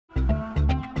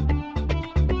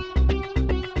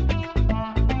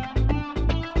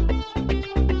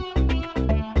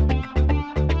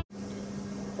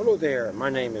there, my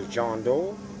name is John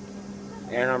Dole,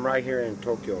 and I'm right here in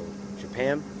Tokyo,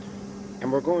 Japan,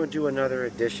 and we're going to do another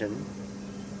edition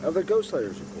of the Ghost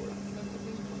Letters Report.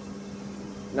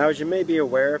 Now, as you may be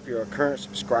aware, if you're a current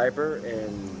subscriber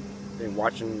and been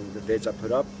watching the vids I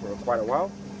put up for quite a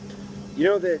while, you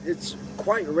know that it's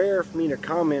quite rare for me to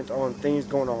comment on things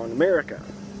going on in America.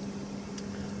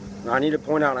 Now, I need to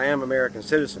point out I am an American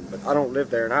citizen, but I don't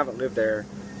live there, and I haven't lived there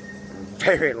in a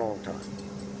very long time.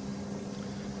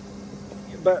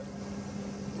 But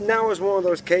now is one of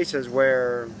those cases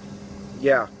where,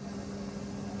 yeah,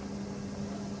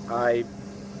 I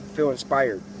feel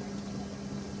inspired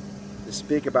to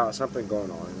speak about something going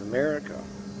on in America.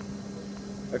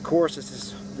 Of course,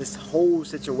 it's this whole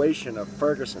situation of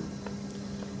Ferguson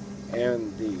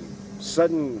and the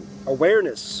sudden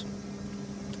awareness,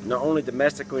 not only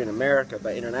domestically in America,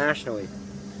 but internationally,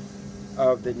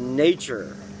 of the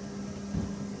nature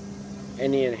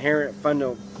and the inherent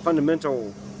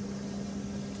fundamental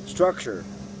structure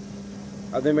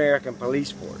of the American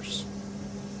police force,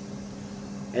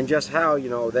 and just how, you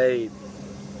know, they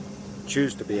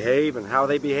choose to behave and how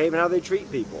they behave and how they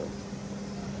treat people.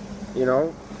 You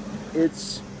know,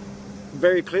 it's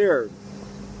very clear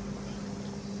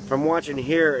from watching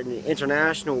here in the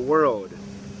international world.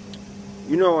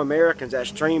 You know, Americans, that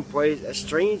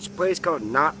strange place called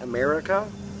Not America,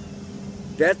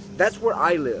 that's where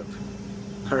I live.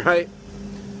 Alright?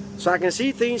 So I can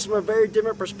see things from a very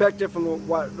different perspective from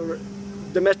what the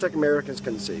domestic Americans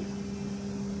can see.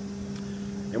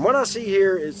 And what I see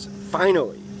here is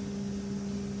finally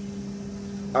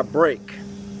a break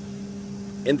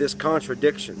in this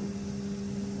contradiction,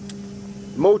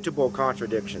 multiple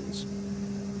contradictions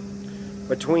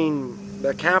between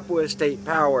the capitalist state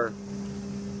power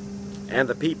and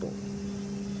the people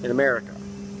in America.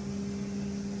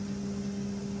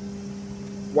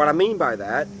 What I mean by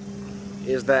that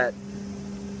is that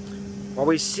what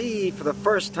we see for the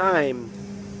first time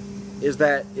is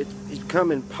that it's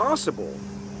become impossible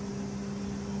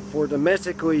for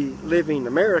domestically living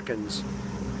Americans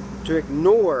to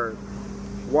ignore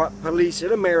what police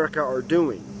in America are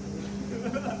doing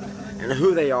and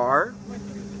who they are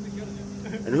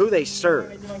and who they serve.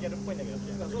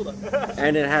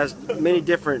 And it has many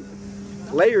different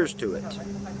layers to it.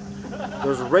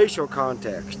 There's racial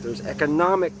context, there's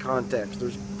economic context,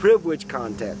 there's privilege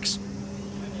context,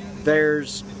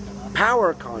 there's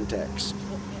power context,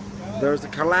 there's the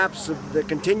collapse of the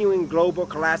continuing global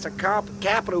collapse of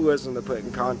capitalism to put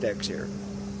in context here.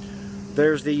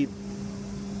 There's the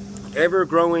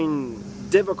ever-growing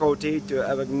difficulty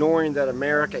of ignoring that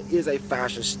America is a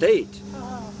fascist state,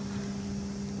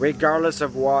 regardless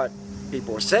of what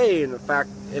people say, and the fact,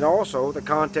 and also the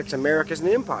context America is an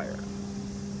empire.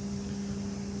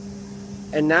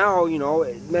 And now, you know,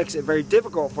 it makes it very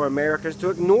difficult for Americans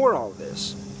to ignore all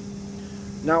this.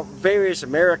 Now, various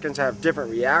Americans have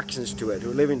different reactions to it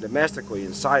who are living domestically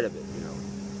inside of it, you know.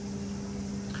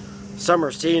 Some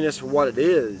are seeing this for what it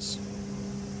is,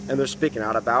 and they're speaking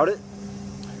out about it.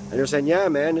 And they're saying, yeah,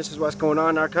 man, this is what's going on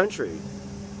in our country.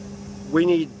 We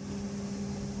need,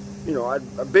 you know,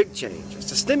 a big change, a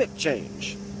systemic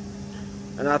change.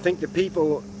 And I think the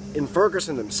people in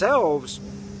Ferguson themselves,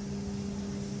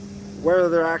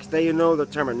 whether they know the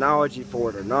terminology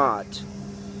for it or not,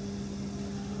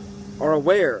 are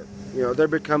aware, you know, they're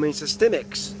becoming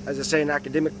systemics, as they say in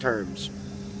academic terms.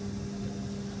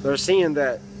 They're seeing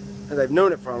that, and they've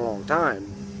known it for a long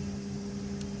time.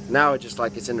 Now it's just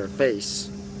like it's in their face,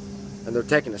 and they're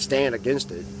taking a stand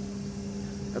against it.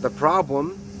 But the problem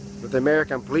with the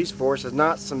American police force is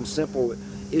not some simple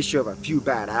issue of a few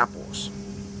bad apples.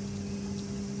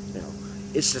 You know,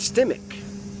 it's systemic.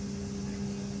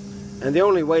 And the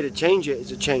only way to change it is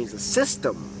to change the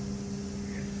system.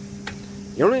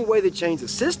 The only way to change the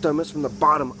system is from the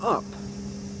bottom up.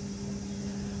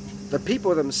 The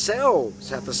people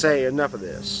themselves have to say enough of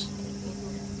this.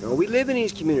 You know, we live in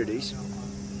these communities,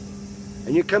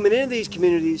 and you're coming into these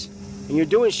communities and you're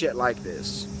doing shit like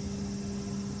this.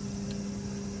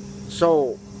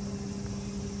 So,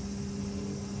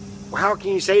 how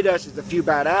can you say to us it's a few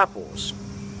bad apples?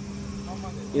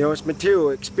 You know, it's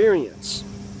material experience.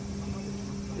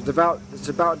 It's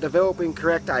about developing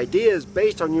correct ideas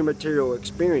based on your material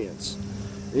experience.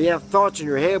 And you have thoughts in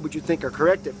your head which you think are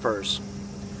correct at first.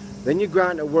 Then you go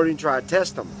out into the world and try to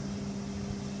test them.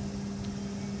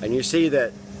 And you see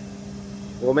that,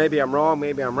 well, maybe I'm wrong,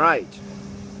 maybe I'm right.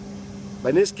 But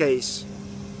in this case,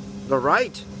 they're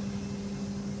right.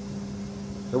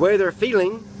 The way they're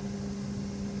feeling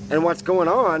and what's going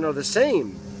on are the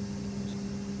same.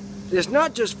 It's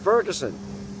not just Ferguson.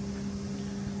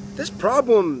 This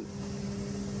problem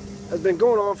has been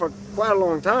going on for quite a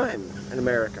long time in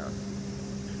America.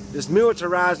 This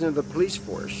militarizing of the police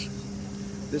force,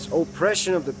 this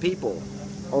oppression of the people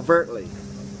overtly.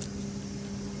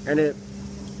 And it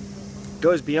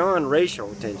goes beyond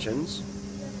racial tensions.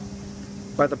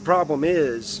 But the problem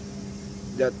is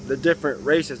that the different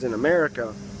races in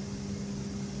America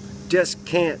just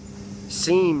can't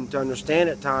seem to understand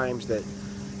at times that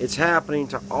it's happening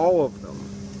to all of them.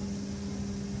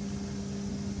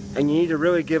 And you need to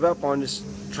really give up on this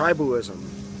tribalism.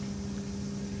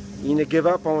 You need to give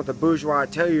up on what the bourgeois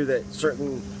tell you, that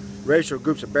certain racial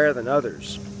groups are better than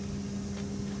others.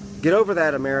 Get over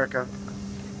that, America.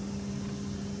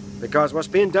 Because what's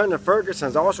being done to Ferguson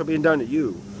is also being done to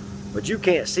you. But you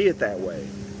can't see it that way.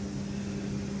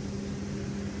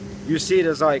 You see it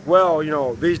as like, well, you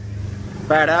know, these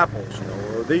bad apples, you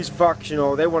know, or these fucks, you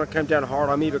know, they want to come down hard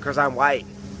on me because I'm white.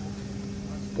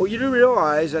 Well, you do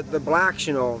realize that the blacks,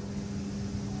 you know,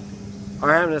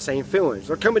 are having the same feelings.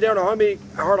 They're coming down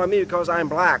hard on me because I'm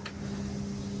black.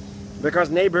 Because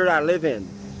of the neighborhood I live in.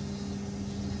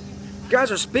 You guys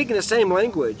are speaking the same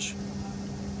language,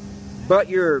 but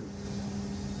you're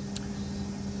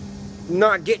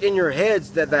not getting in your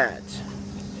heads that.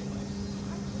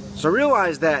 So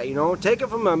realize that, you know, take it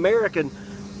from an American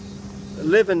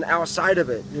living outside of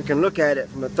it. You can look at it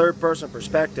from a third person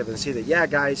perspective and see that, yeah,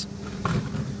 guys,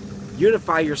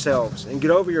 unify yourselves and get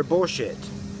over your bullshit.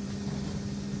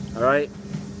 Alright?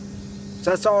 So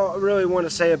that's all I really want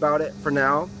to say about it for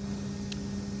now.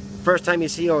 First time you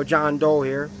see old John Doe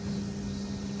here,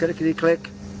 clickety-click,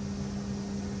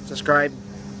 subscribe.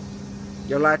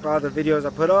 You'll like a lot of the videos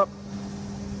I put up,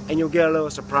 and you'll get a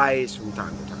little surprise from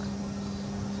time to time.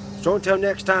 So until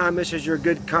next time, this is your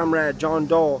good comrade John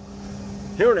Doe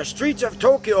here in the streets of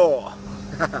Tokyo.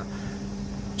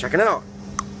 Checking out.